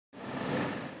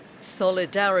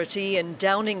Solidarity in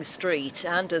Downing Street,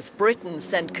 and as Britain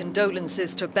sent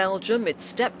condolences to Belgium, it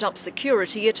stepped up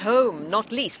security at home,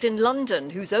 not least in London,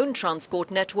 whose own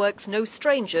transport network's no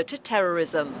stranger to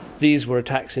terrorism. These were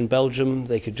attacks in Belgium.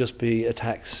 They could just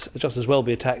as well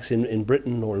be attacks in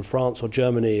Britain or in France or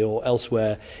Germany or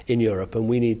elsewhere in Europe, and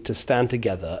we need to stand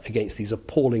together against these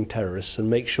appalling terrorists and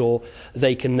make sure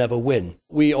they can never win.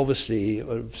 We obviously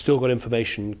have still got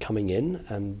information coming in,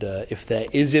 and if there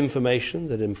is information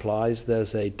that implies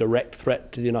there's a direct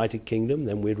threat to the United Kingdom,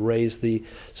 then we'd raise the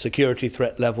security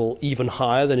threat level even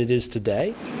higher than it is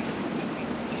today.